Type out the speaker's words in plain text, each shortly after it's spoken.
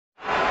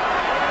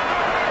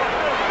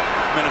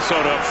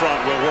Minnesota up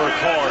front will work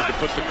hard to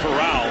put the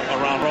corral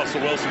around Russell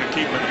Wilson and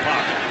keep him in the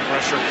pocket.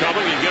 Pressure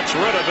coming. He gets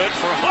rid of it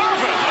for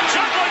Harvin. A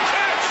juggling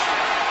catch.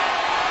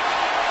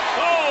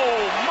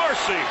 Oh,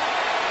 mercy.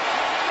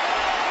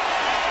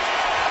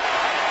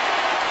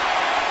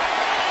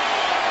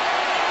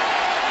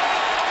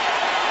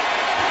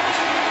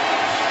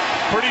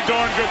 Pretty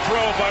darn good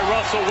throw by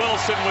Russell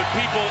Wilson with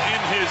people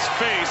in his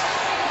face.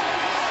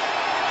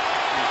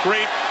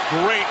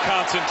 Great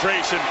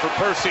concentration for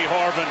Percy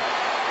Harvin.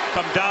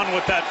 Come down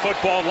with that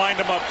football,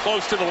 lined him up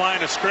close to the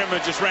line of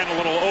scrimmage, just ran a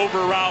little over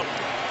route.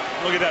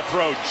 Look at that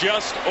throw,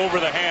 just over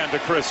the hand to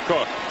Chris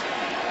Cook.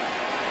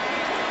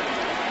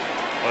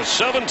 A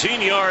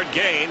 17-yard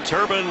gain.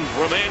 Turbin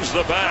remains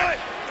the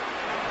back.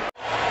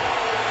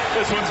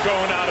 This one's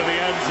going out of the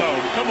end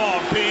zone. Come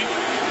on, Pete.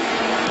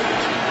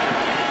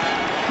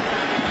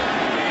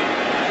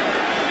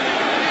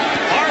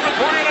 Harvin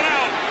bringing it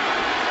out.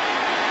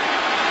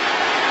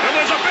 And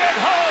there's a big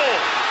hole.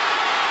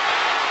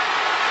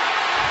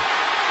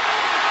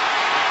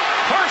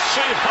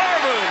 Percy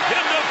Harvin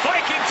into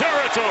Viking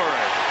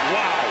territory.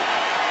 Wow.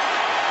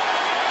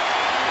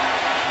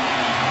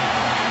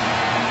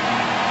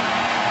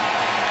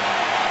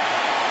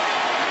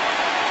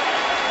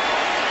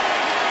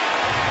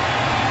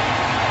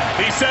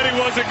 He said he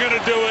wasn't going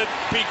to do it.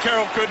 Pete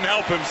Carroll couldn't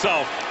help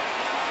himself.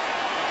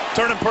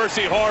 Turning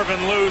Percy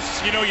Harvin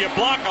loose. You know, you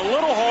block a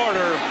little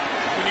harder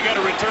when you got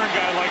a return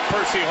guy like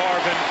Percy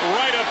Harvin.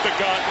 Right up the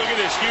gut. Look at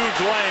this huge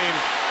lane.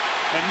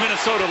 And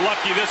Minnesota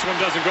lucky this one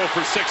doesn't go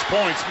for 6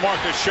 points.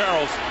 Marcus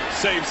Sherrills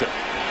saves it.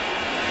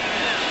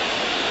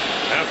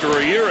 After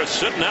a year of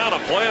sitting out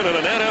of playing in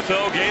an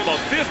NFL game, a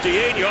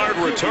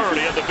 58-yard return.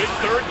 He had the big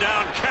third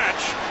down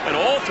catch and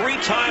all 3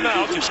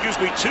 timeouts, 2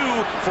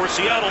 for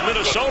Seattle.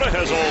 Minnesota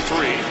has all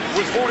 3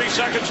 with 40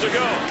 seconds to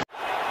go.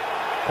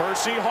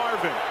 Percy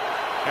Harvin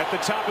at the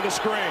top of the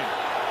screen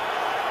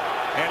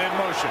and in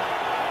motion.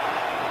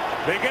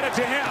 They get it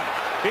to him.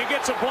 He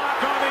gets a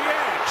block on the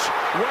edge.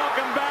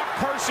 Welcome back,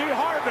 Percy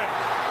Harvin.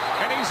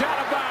 And he's out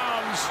of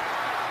bounds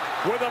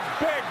with a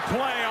big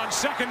play on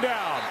second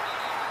down.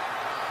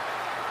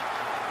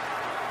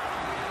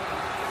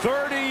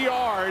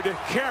 30-yard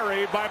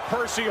carry by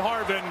Percy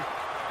Harvin,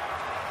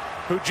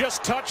 who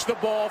just touched the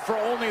ball for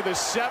only the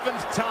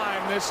 7th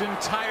time this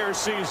entire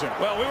season.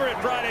 Well, we were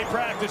at Friday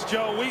practice,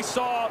 Joe. We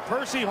saw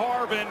Percy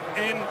Harvin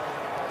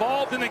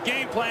involved in the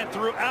game plan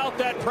throughout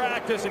that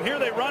practice, and here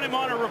they run him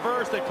on a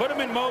reverse. They put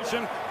him in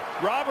motion.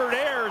 Robert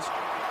Ayers,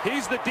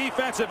 he's the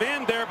defensive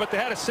end there, but they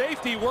had a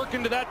safety work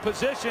into that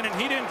position, and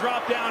he didn't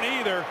drop down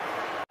either.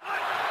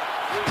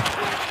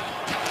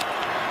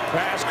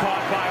 Pass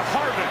caught by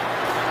Harvin.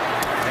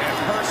 And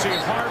Percy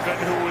Harvin,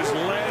 who was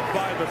led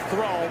by the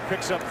throw,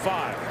 picks up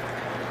 5.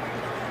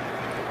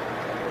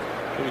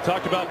 We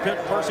talked about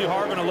Percy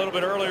Harvin a little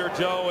bit earlier,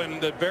 Joe,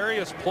 and the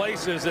various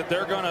places that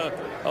they're going to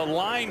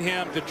align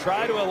him to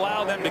try to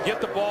allow them to get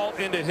the ball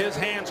into his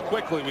hands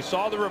quickly. We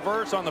saw the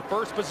reverse on the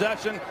first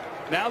possession.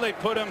 Now they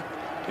put him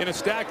in a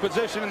stacked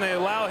position and they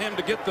allow him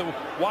to get the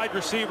wide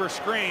receiver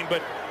screen.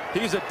 But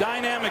he's a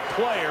dynamic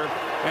player,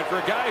 and for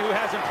a guy who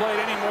hasn't played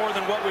any more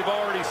than what we've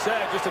already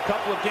said, just a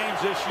couple of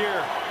games this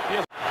year, he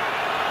has.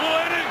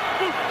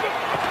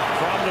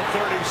 From the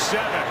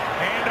 37,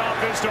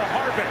 handoff is to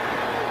Harvin.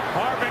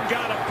 Harvin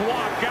got a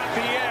block, got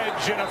the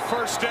edge, and a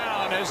first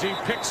down as he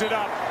picks it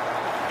up,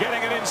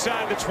 getting it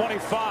inside the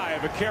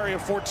 25, a carry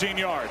of 14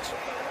 yards.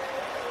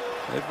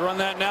 They've run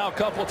that now a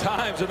couple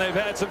times, and they've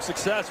had some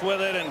success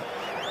with it. And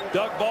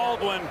Doug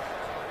Baldwin,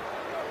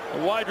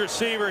 a wide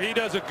receiver, he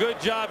does a good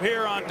job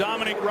here on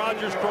Dominic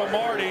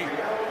Rodgers-Cromartie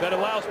that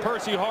allows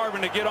Percy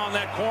Harvin to get on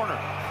that corner.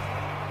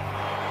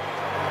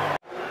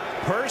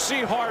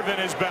 Percy Harvin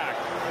is back.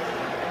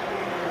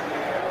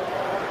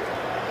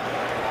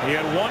 He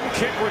had 1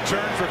 kick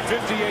return for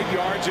 58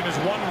 yards in his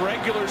 1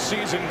 regular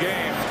season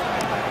game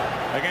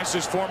against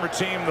his former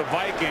team, the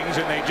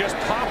Vikings, and they just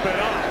pop it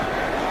up.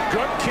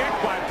 Good kick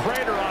by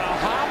Prater on a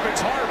hop.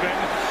 It's Harvin,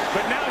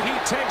 but now he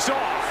takes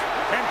off,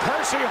 and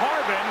Percy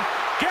Harvin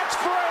gets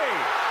free.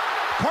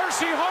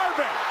 Percy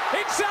Harvin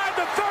inside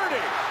the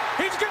 30.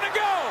 He's going to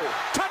go.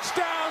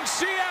 Touchdown,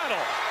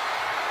 Seattle.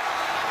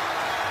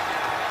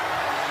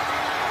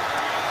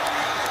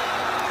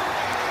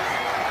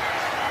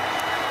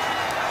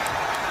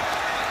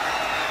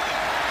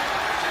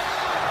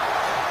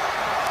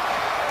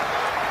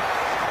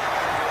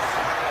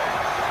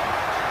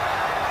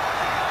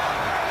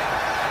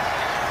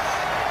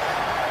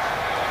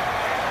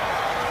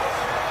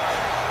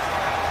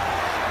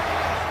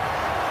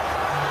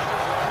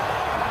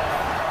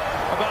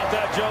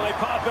 Joe, they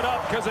pop it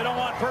up because they don't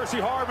want Percy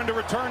Harvin to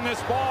return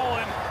this ball,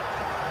 and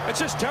it's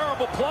just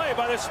terrible play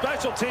by the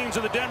special teams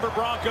of the Denver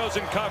Broncos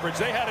in coverage.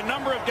 They had a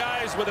number of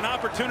guys with an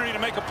opportunity to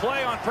make a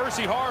play on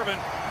Percy Harvin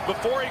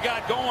before he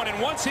got going,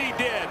 and once he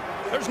did,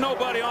 there's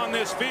nobody on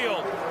this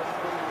field.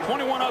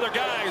 21 other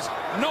guys,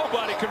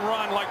 nobody can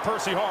run like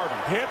Percy Harvin.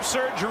 Hip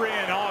surgery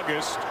in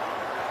August.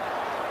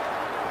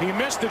 He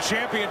missed the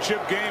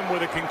championship game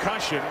with a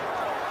concussion.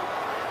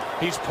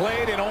 He's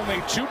played in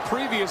only 2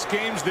 previous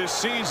games this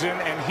season,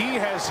 and he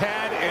has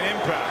had an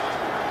impact.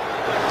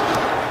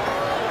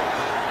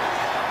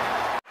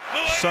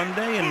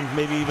 Sunday and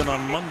maybe even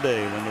on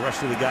Monday when the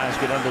rest of the guys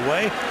get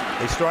underway.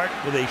 They start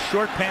with a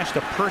short pass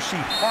to Percy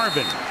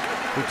Harvin,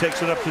 who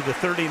takes it up to the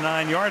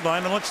 39-yard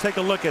line. And let's take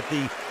a look at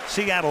the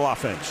Seattle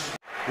offense.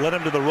 Led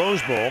him to the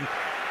Rose Bowl,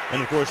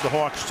 and of course the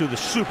Hawks to the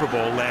Super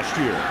Bowl last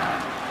year.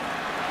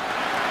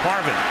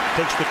 Harvin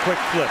takes the quick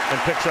flip and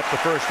picks up the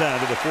first down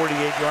to the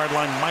 48-yard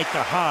line.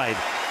 Micah Hyde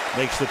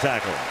makes the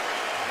tackle.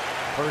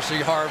 Percy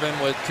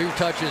Harvin with 2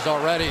 touches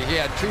already. He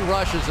had 2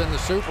 rushes in the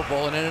Super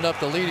Bowl and ended up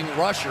the leading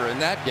rusher in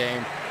that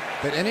game.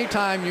 But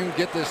anytime you can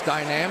get this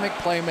dynamic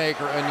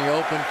playmaker in the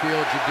open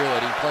field, you do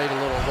it. He played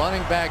a little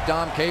running back.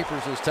 Dom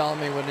Capers was telling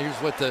me when he was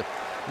with the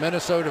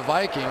Minnesota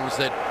Vikings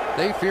that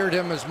they feared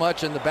him as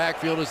much in the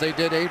backfield as they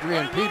did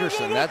Adrian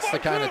Peterson. That's the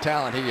kind of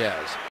talent he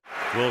has.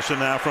 Wilson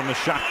now from the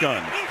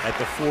shotgun at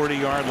the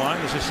 40-yard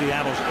line. This is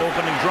Seattle's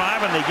opening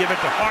drive, and they give it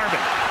to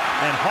Harvin.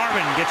 And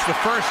Harvin gets the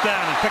first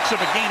down and picks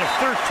up a gain of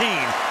 13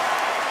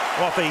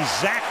 off a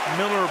Zach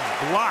Miller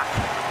block.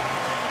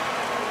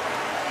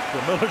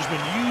 So Miller's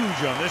been huge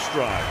on this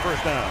drive.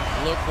 First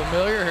down. Look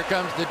familiar. Here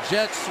comes the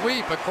jet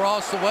sweep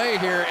across the way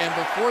here. And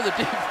before the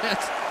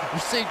defense, you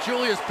see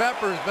Julius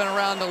Pepper has been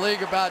around the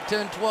league about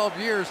 10, 12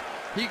 years.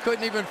 He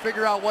couldn't even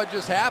figure out what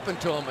just happened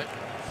to him.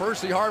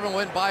 Percy Harvin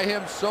went by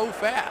him so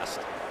fast.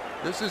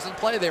 This is the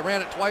play. They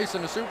ran it twice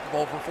in the Super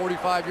Bowl for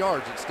 45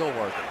 yards. It's still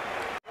working.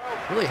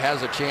 Really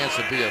has a chance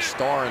to be a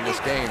star in this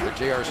game, but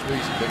J.R.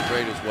 Sweet's been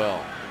great as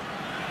well.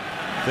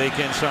 Fake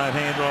inside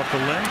handoff to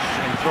Lynch,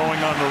 and throwing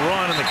on the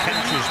run, and the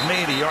catch is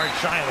made a yard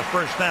shy of the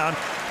first down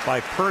by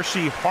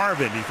Percy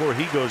Harvin before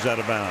he goes out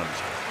of bounds.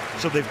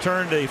 So they've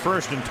turned a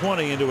 1st and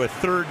 20 into a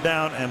 3rd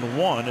down and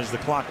 1 as the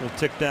clock will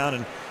tick down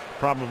and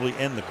probably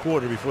end the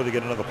quarter before they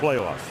get another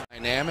playoff.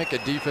 Dynamic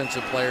of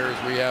defensive players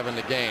we have in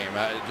the game.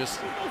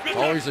 Just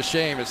always a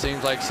shame. It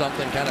seems like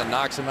something kind of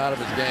knocks him out of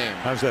his game.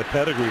 How's that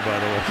pedigree, by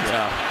the way?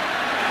 Yeah.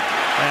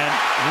 And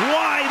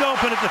wide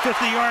open at the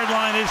 50-yard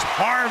line is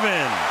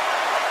Harvin.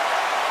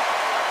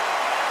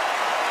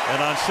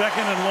 And on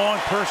 2nd and long,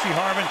 Percy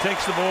Harvin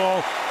takes the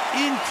ball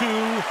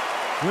into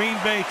Green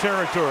Bay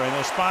territory, and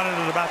they'll spot it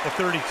at about the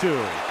 32.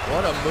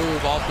 What a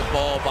move off the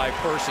ball by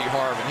Percy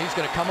Harvin. He's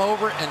going to come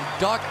over and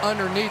duck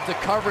underneath the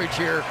coverage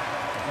here,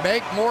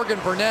 make Morgan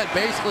Burnett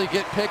basically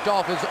get picked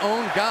off his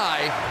own guy,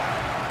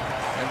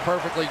 and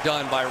perfectly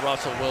done by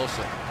Russell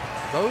Wilson.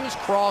 Those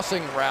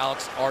crossing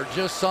routes are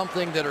just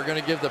something that are going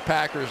to give the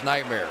Packers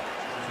nightmare.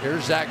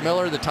 Here's Zach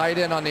Miller, the tight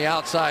end on the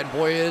outside.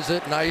 Boy, is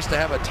it nice to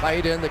have a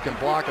tight end that can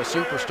block a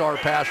superstar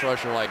pass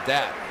rusher like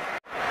that.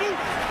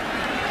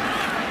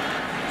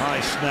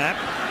 High snap.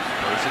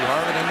 Percy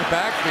Harvin in the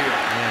backfield.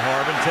 And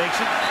Harvin takes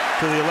it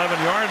to the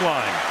 11-yard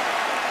line.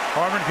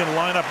 Harvin can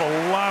line up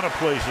a lot of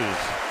places.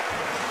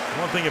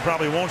 One thing you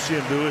probably won't see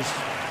him do is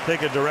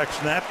take a direct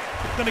snap.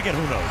 Then again,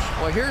 who knows?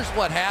 Well, here's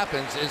what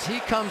happens is he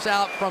comes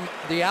out from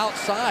the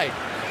outside.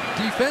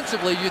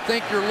 Defensively, you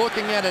think you're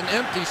looking at an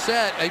empty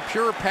set, a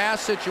pure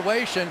pass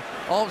situation.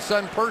 All of a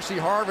sudden, Percy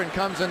Harvin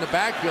comes in the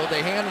backfield.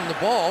 They hand him the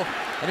ball,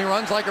 and he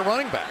runs like a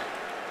running back.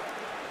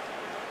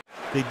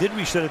 They did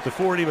reset at the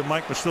 40, but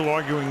Mike was still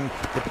arguing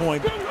the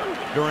point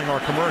during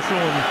our commercial,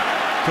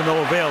 and to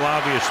no avail,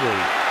 obviously,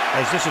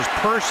 as this is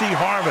Percy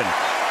Harvin,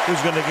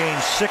 who's going to gain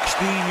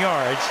 16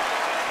 yards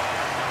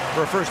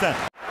for a first down.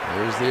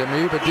 Here's the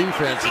Amoeba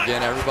defense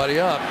again, everybody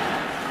up.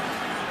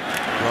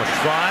 Rush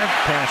 5,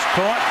 pass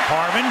caught.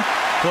 Harvin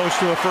close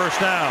to a first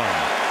down.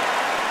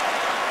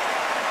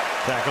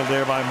 Tackled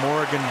there by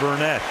Morgan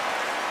Burnett.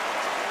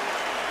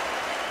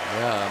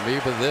 Yeah,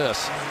 Amoeba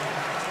this.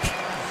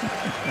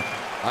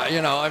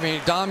 You know, I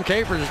mean, Dom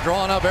Capers is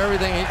drawing up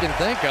everything he can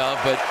think of,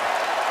 but,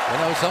 you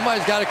know,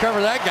 somebody's got to cover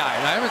that guy.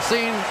 And I haven't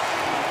seen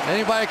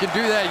anybody can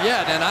do that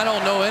yet, and I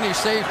don't know any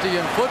safety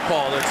in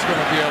football that's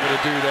going to be able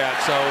to do that.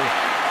 So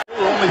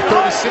only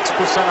 36%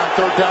 on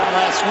 3rd down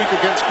last week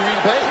against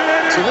Green Bay.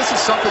 So this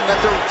is something that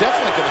they're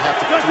definitely going to have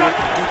to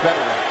do better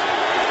at.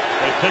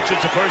 They pitch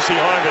it to Percy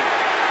Harvin.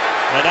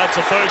 And that's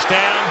a first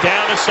down.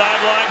 Down the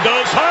sideline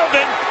goes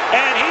Harvin,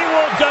 and he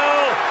will go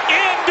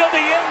into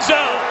the end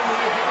zone.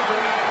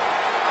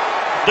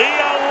 The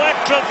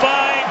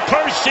electrifying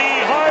Percy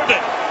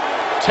Harvin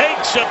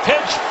takes a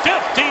pitch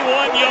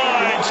 51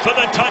 yards for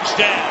the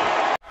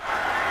touchdown.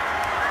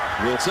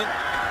 Wilson,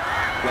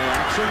 play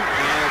action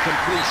and a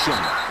completion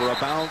for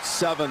about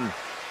 7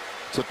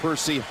 to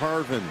Percy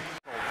Harvin.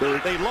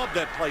 They love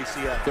that play,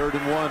 Seattle. 3rd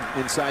and 1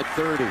 inside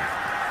 30.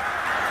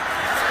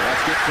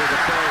 That's good for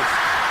the first.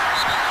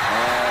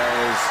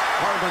 As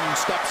Harvin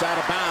steps out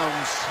of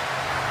bounds,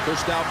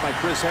 pushed out by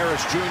Chris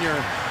Harris Jr.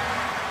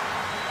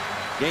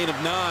 Gain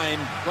of 9.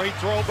 Great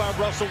throw by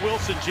Russell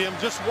Wilson, Jim.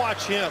 Just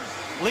watch him.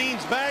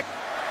 Leans back.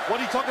 What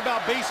do you talk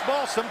about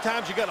baseball?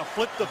 Sometimes you got to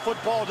flip the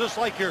football just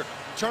like you're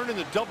turning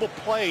the double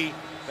play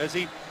as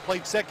he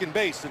played second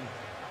base. And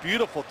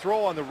beautiful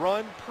throw on the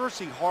run.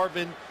 Percy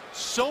Harvin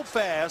so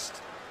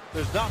fast.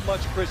 There's not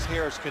much Chris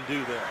Harris can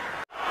do there.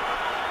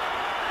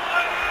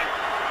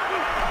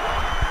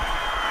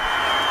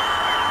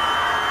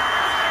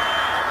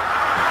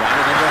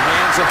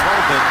 hands of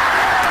Harvin.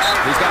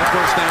 He's got a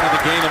first down in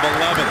the gain of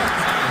 11.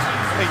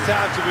 How many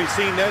times have we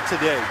seen that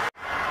today?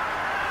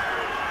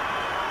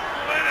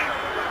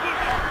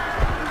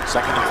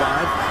 2nd and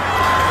 5.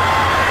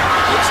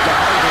 It's to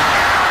Harvin.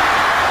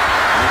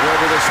 And where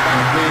will this spot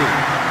be?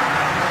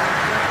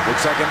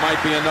 Looks like it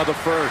might be another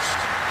first.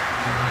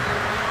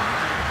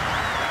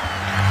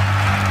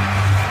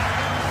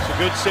 It's a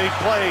good safe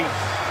play.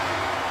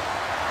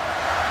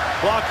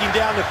 Blocking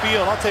down the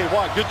field. I'll tell you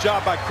what, good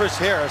job by Chris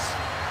Harris,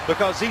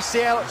 because these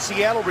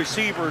Seattle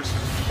receivers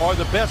are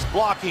the best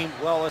blocking.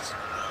 Well, it's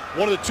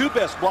one of the 2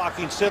 best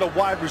blocking set of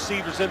wide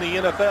receivers in the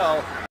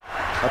NFL.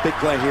 A big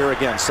play here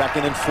again,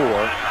 2nd and 4.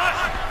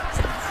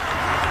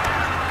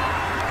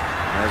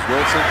 As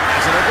Wilson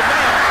has an open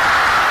man.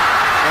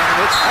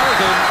 And it's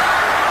Harvin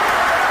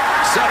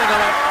setting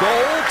him up,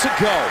 goal to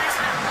go.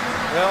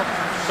 Well,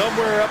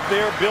 somewhere up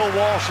there, Bill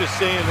Walsh is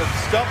saying that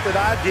the stuff that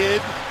I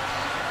did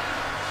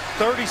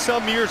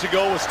 30-some years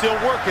ago was still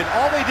working.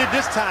 All they did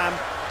this time,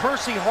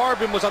 Percy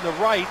Harvin was on the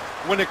right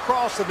when it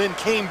crossed and then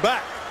came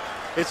back.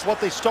 It's what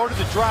they started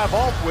to drive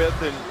off with.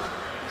 And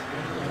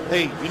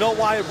hey, you know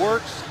why it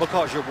works?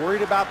 Because you're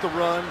worried about the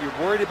run, you're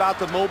worried about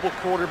the mobile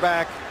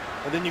quarterback,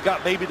 and then you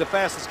got maybe the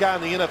fastest guy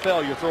in the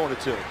NFL you're throwing it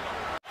to.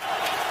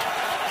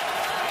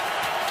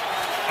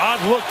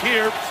 Odd look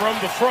here from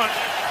the front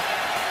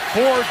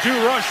for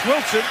DeRush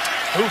Wilson,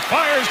 who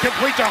fires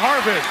complete to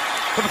Harvin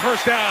for the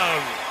first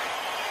down,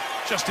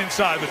 just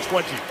inside the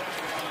 20.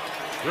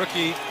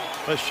 Rookie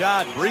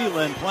Bashad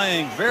Breeland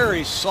playing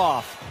very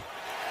soft.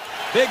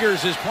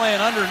 Biggers is playing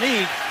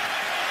underneath.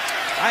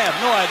 I have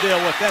no idea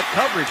what that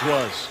coverage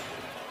was.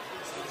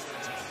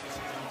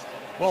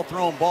 Well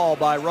thrown ball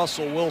by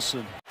Russell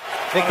Wilson.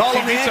 They call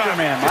him the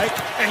anchorman, Mike.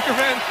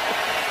 Anchorman.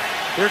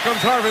 Here comes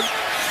Harvin.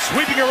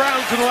 Sweeping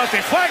around to the left.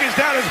 A flag is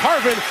down as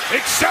Harvin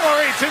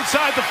accelerates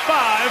inside the 5.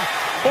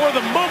 For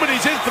the moment,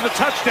 he's in for the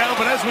touchdown.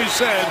 But as we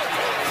said,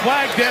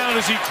 flag down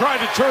as he tried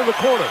to turn the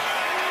corner.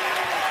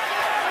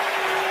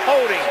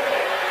 Holding.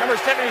 Number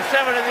 77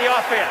 in the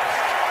offense.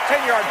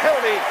 10-yard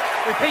penalty.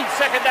 Repeat,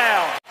 2nd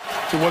down.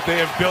 To what they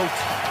have built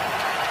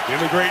in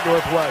the Great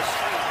Northwest.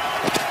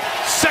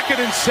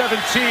 2nd and 17.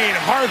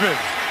 Harvin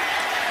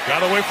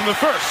got away from the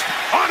first.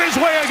 On his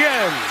way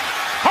again.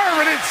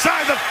 Harvin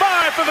inside the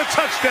 5 for the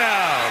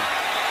touchdown.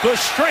 The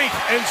strength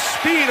and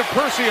speed of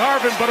Percy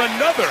Harvin, but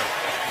another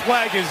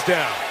flag is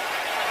down.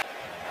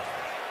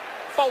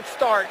 False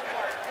start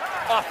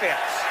offense.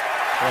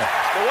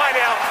 The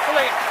wideout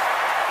flick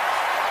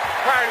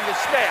prior to the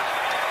snap.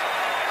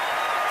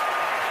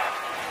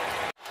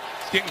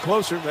 It's getting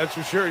closer, that's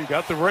for sure. You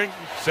got the ring.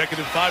 2nd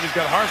and 5. He's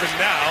got Harvin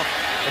now.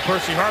 And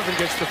Percy Harvin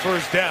gets the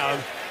first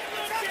down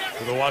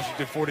to the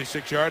Washington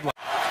 46-yard line.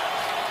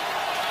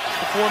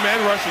 The 4-man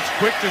rush is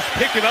quick, just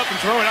pick it up and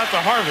throw it out to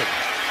Harvin.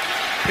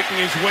 Picking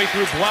his way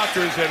through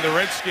blockers, and the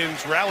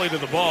Redskins rally to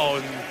the ball,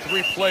 and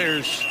 3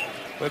 players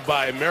led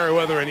by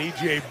Merriweather and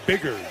E.J.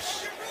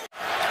 Biggers.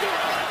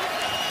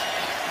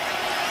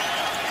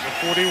 The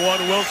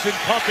 41, Wilson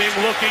pumping,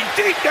 looking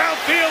deep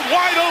downfield,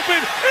 wide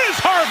open is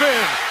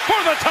Harvin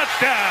for the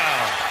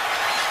touchdown.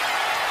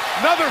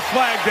 Another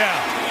flag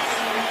down.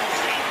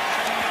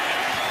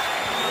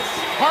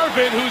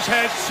 Harvin, who's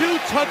had 2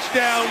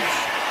 touchdowns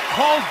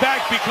called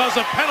back because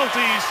of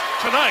penalties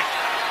tonight.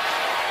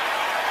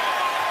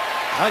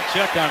 I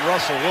check on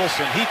Russell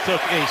Wilson. He took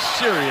a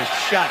serious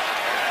shot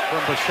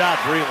from Bashad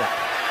Breeland.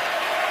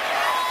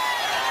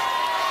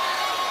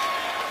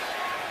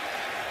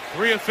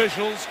 3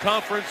 officials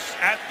conference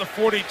at the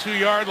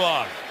 42-yard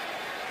line.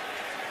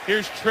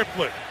 Here's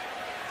Triplett.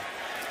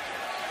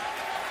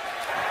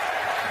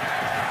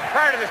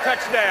 Prior to the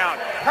touchdown,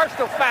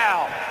 personal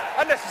foul.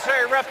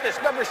 Unnecessary roughness,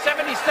 number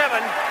 77.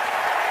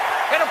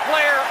 Hit a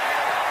player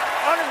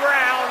on the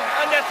ground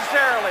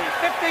unnecessarily.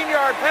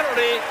 15-yard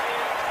penalty.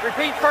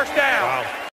 Repeat, first down. Wow.